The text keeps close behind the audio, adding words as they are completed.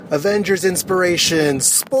Avengers inspiration,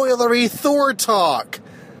 spoilery Thor talk.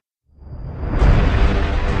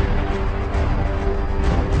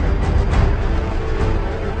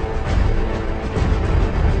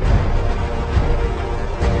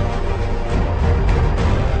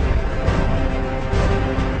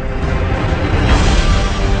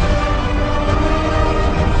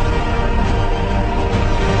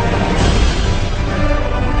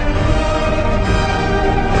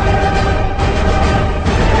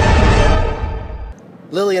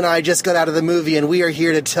 Lily and I just got out of the movie, and we are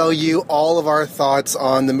here to tell you all of our thoughts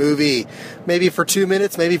on the movie. Maybe for 2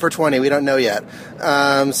 minutes, maybe for 20. We don't know yet.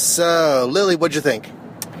 So, Lily, what'd you think?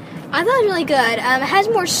 I thought it was really good. It has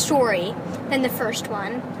more story than the first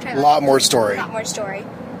one. A lot more story.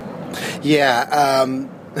 Yeah. I'm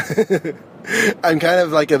kind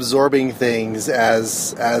of like absorbing things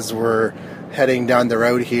as we're heading down the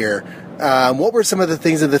road here. What were some of the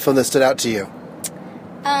things in the film that stood out to you?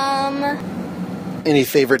 Any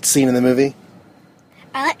favorite scene in the movie?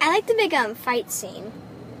 I like the big fight scene.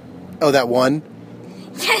 Oh, that one?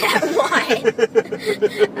 Yeah, that one.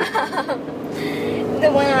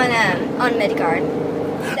 The one on Midgard.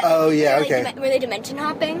 Oh, yeah, okay. Were they dimension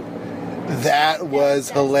hopping? That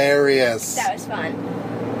was hilarious. That was fun.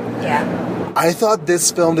 Yeah. I thought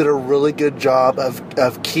this film did a really good job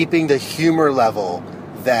of keeping the humor level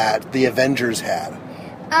that the Avengers had.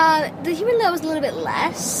 The humor level was a little bit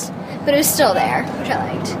less, but it was still there, which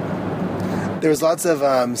I liked. There was lots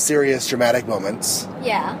of serious, dramatic moments.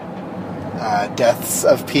 Yeah. Deaths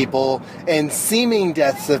of people, and seeming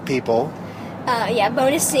deaths of people. Yeah,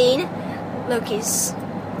 bonus scene. Loki's...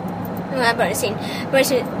 Well, not bonus scene. Bonus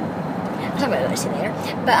scene... I'll talk about bonus scene later.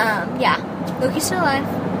 But, yeah. Loki's still alive.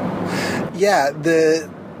 Yeah, the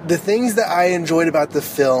things that I enjoyed about the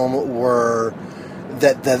film were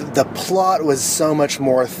that the plot was so much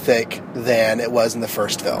more thick than it was in the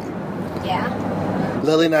first film. Yeah.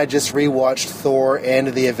 Lily and I just rewatched Thor and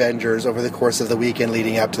the Avengers over the course of the weekend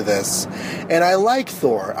leading up to this. And I like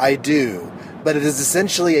Thor, I do. But it is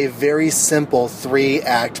essentially a very simple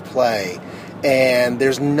 3-act play. And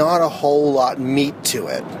there's not a whole lot meat to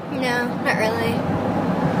it. No, not really.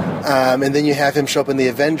 And then you have him show up in the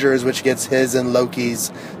Avengers, which gets his and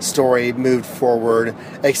Loki's story moved forward,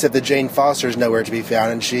 except that Jane Foster's nowhere to be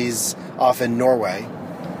found, and she's off in Norway.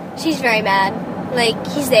 She's very mad. Like,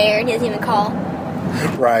 he's there, and he doesn't even call.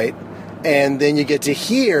 Right. And then you get to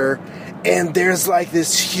here, and there's like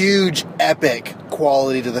this huge, epic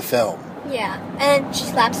quality to the film. Yeah, and she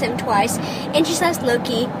slaps him twice, and she slaps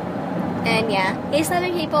Loki, and yeah, he's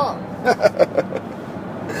slapping people.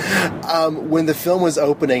 When the film was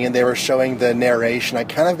opening and they were showing the narration, I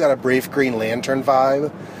kind of got a brief Green Lantern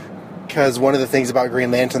vibe, because one of the things about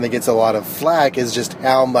Green Lantern that gets a lot of flack is just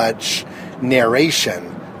how much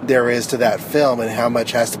narration there is to that film and how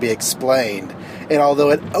much has to be explained. And although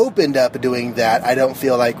it opened up doing that, I don't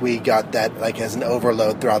feel like we got that like as an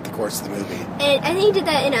overload throughout the course of the movie. And I think he did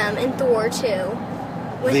that in Thor too,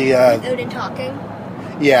 with Odin talking.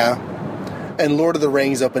 Yeah, and Lord of the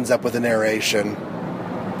Rings opens up with a narration.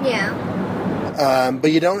 Yeah.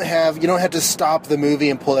 But you don't have to stop the movie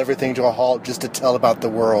and pull everything to a halt just to tell about the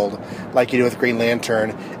world like you do with Green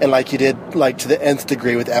Lantern and like you did like to the nth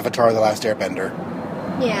degree with Avatar: The Last Airbender.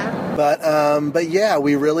 Yeah. But yeah,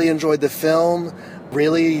 we really enjoyed the film.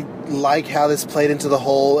 Really like how this played into the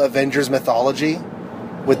whole Avengers mythology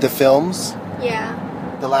with the films. Yeah.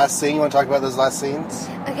 The last scene, you want to talk about those last scenes?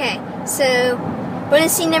 Okay, so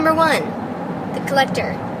bonus scene number 1, the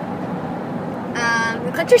Collector.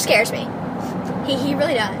 The Collector scares me. He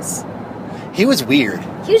really does. He was weird.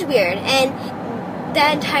 And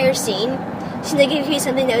that entire scene seemed like it could be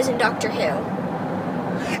something that was in Doctor Who.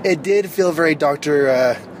 It did feel very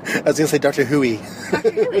Doctor Who-y. Doctor Who-y.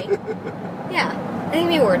 Yeah. I think it'd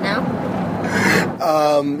be a word now.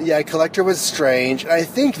 Yeah, Collector was strange. I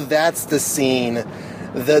think that's the scene.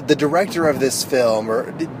 The director of this film,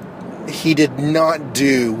 he did not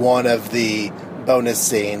do one of the bonus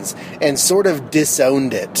scenes and sort of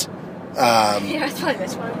disowned it. Yeah, it's probably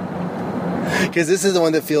this one. Because this is the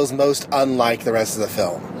one that feels most unlike the rest of the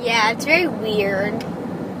film. Yeah, it's very weird.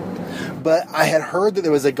 But I had heard that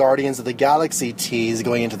there was a Guardians of the Galaxy tease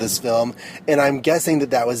going into this film, and I'm guessing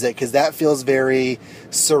that was it, because that feels very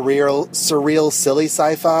surreal, silly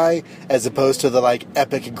sci-fi, as opposed to the, like,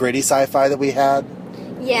 epic, gritty sci-fi that we had.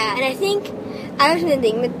 Yeah, and I think, I was going to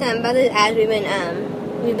think about this as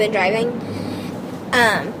we've been driving.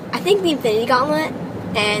 I think the Infinity Gauntlet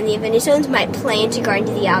and the Infinity Stones might play into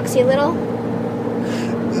Guardians of the Galaxy a little.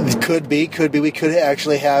 Could be. We could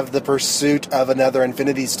actually have the pursuit of another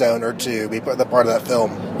Infinity Stone or two be the part of that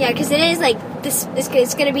film. Yeah, because it is like this. It's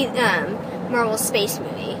going to be Marvel space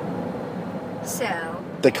movie. So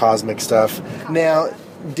The cosmic stuff. Now,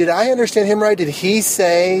 did I understand him right? Did he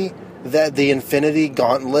say that the Infinity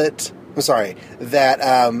Gauntlet... I'm sorry, that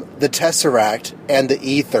the Tesseract and the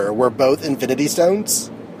Ether were both Infinity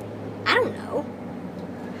Stones? I don't know.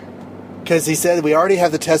 Because he said, we already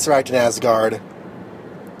have the Tesseract in Asgard.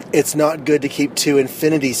 It's not good to keep two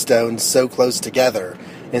Infinity Stones so close together.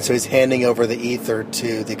 And so he's handing over the Ether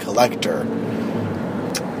to the Collector.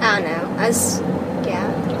 I don't know.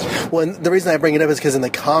 Yeah. Well, and the reason I bring it up is because in the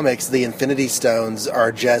comics, the Infinity Stones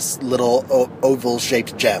are just little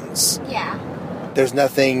oval-shaped gems. Yeah. There's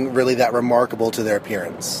nothing really that remarkable to their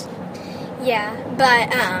appearance. Yeah, but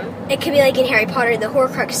it could be like in Harry Potter, the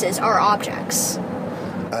Horcruxes are objects.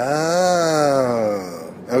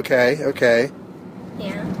 Oh, okay.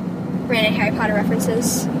 Yeah. Random Harry Potter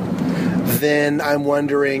references. Then I'm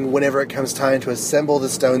wondering, whenever it comes time to assemble the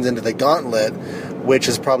stones into the gauntlet, which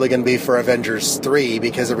is probably going to be for Avengers 3,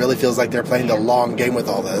 because it really feels like they're playing the long game with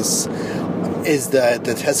all this, is the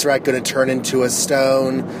Tesseract going to turn into a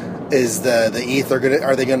stone? Is the Ether going to...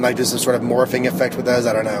 Are they going to like do some sort of morphing effect with those?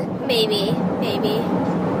 I don't know. Maybe.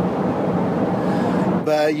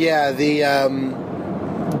 But yeah, the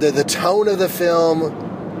tone of the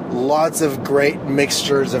film, lots of great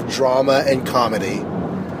mixtures of drama and comedy.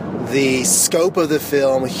 The scope of the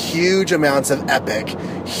film, huge amounts of epic,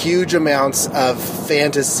 huge amounts of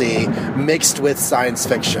fantasy mixed with science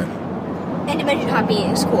fiction. And dimension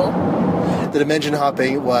hopping is cool. The dimension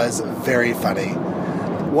hopping was very funny.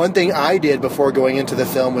 One thing I did before going into the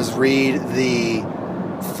film was read the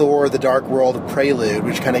Thor: The Dark World prelude,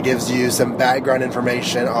 which kind of gives you some background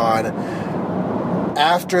information on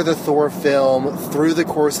after the Thor film, through the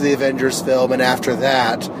course of the Avengers film, and after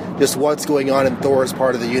that, just what's going on in Thor's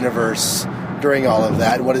part of the universe during all of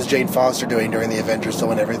that, and what is Jane Foster doing during the Avengers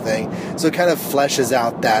film and everything. So it kind of fleshes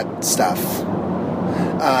out that stuff.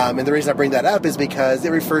 And the reason I bring that up is because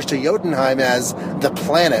it refers to Jotunheim as the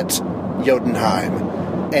planet Jotunheim,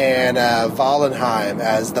 and Valheim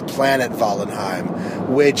as the planet Valheim,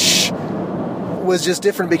 which was just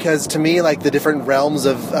different because to me, like, the different realms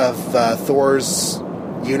of Thor's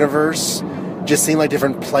universe just seem like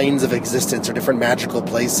different planes of existence or different magical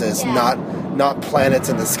places, not planets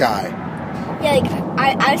in the sky. Yeah, like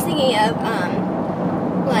I was thinking of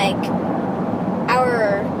like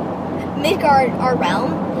our Midgard, our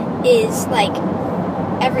realm is like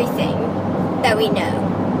everything that we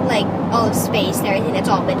know, like all of space and everything. That's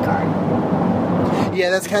all Midgard.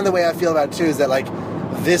 Yeah, that's kind of the way I feel about it too. Is that like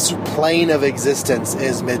this plane of existence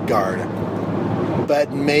is Midgard,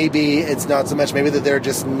 but maybe it's not so much. Maybe that there are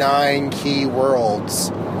just 9 key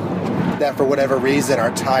worlds that, for whatever reason,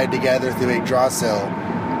 are tied together through Yggdrasil,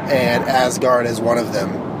 and Asgard is one of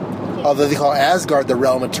them. Although they call Asgard the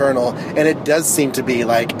realm eternal, and it does seem to be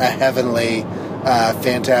like a heavenly,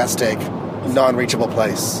 fantastic, non-reachable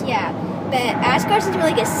place. Yeah, but Asgard seems more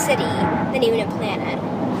like a city than even a planet.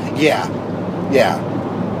 Yeah.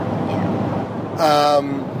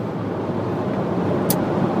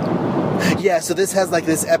 So this has like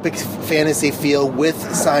this epic fantasy feel with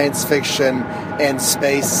science fiction and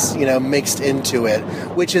space, mixed into it,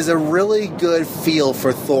 which is a really good feel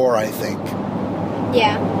for Thor, I think.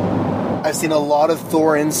 Yeah. I've seen a lot of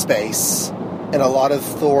Thor in space and a lot of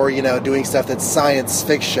Thor, doing stuff that's science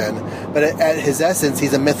fiction, but at his essence,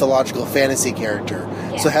 he's a mythological fantasy character.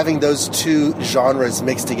 Yeah. So having those two genres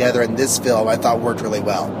mixed together in this film, I thought worked really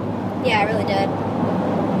well. Yeah, it really did.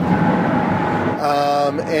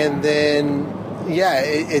 And then,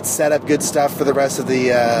 it set up good stuff for the rest of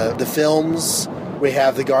the films. We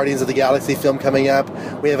have the Guardians of the Galaxy film coming up.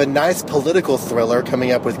 We have a nice political thriller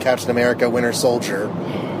coming up with Captain America: Winter Soldier.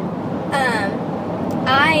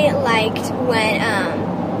 I liked when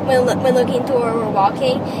Loki and Thor were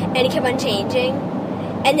walking, and he kept on changing,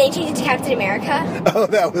 and they changed it to Captain America. Oh,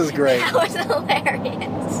 that was great. That was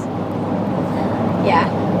hilarious.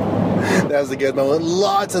 Yeah. That was a good moment.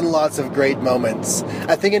 Lots and lots of great moments.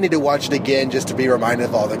 I think I need to watch it again just to be reminded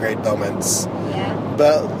of all the great moments. Yeah.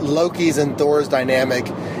 But Loki's and Thor's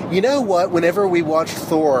dynamic. You know what? Whenever we watched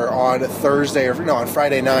Thor on on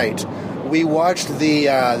Friday night, we watched the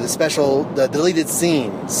deleted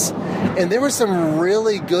scenes. And there were some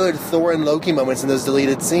really good Thor and Loki moments in those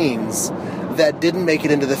deleted scenes that didn't make it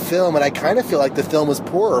into the film, and I kind of feel like the film was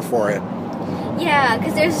poorer for it. Yeah,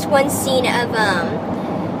 because there's this one scene of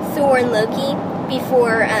Thor and Loki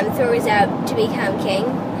before Thor was out to become king,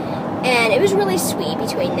 and it was really sweet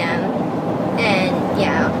between them, and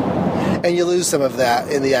yeah. And you lose some of that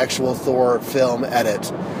in the actual Thor film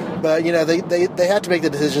edit. But, they have to make the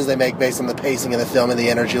decisions they make based on the pacing of the film and the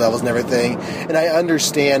energy levels and everything. And I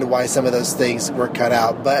understand why some of those things were cut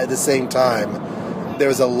out. But at the same time, there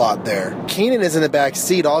was a lot there. Keenan is in the back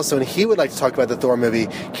seat also, and he would like to talk about the Thor movie.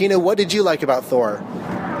 Keenan, what did you like about Thor?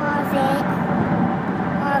 All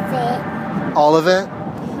of it. All of it?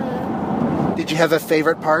 Mm-hmm. Did you have a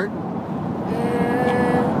favorite part?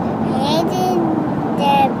 Hated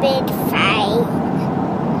the big fight.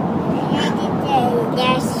 Hated the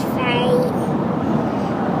last fight.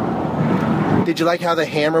 Did you like how the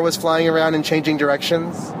hammer was flying around and changing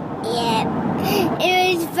directions? Yep.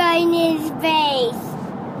 It was flying in space.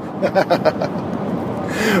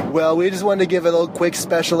 Well, we just wanted to give a little quick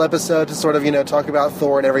special episode to sort of, talk about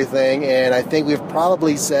Thor and everything, and I think we've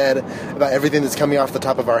probably said about everything that's coming off the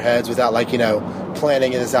top of our heads without,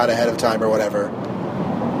 planning this out ahead of time or whatever.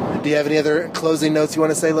 Do you have any other closing notes you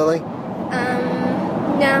want to say, Lily?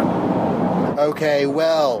 No. Okay,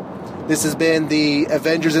 well, this has been the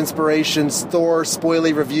Avengers Inspirations Thor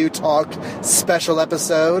Spoiler Review Talk special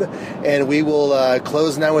episode, and we will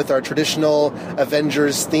close now with our traditional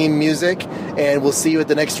Avengers theme music, and we'll see you at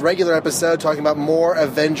the next regular episode talking about more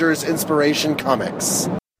Avengers Inspiration comics.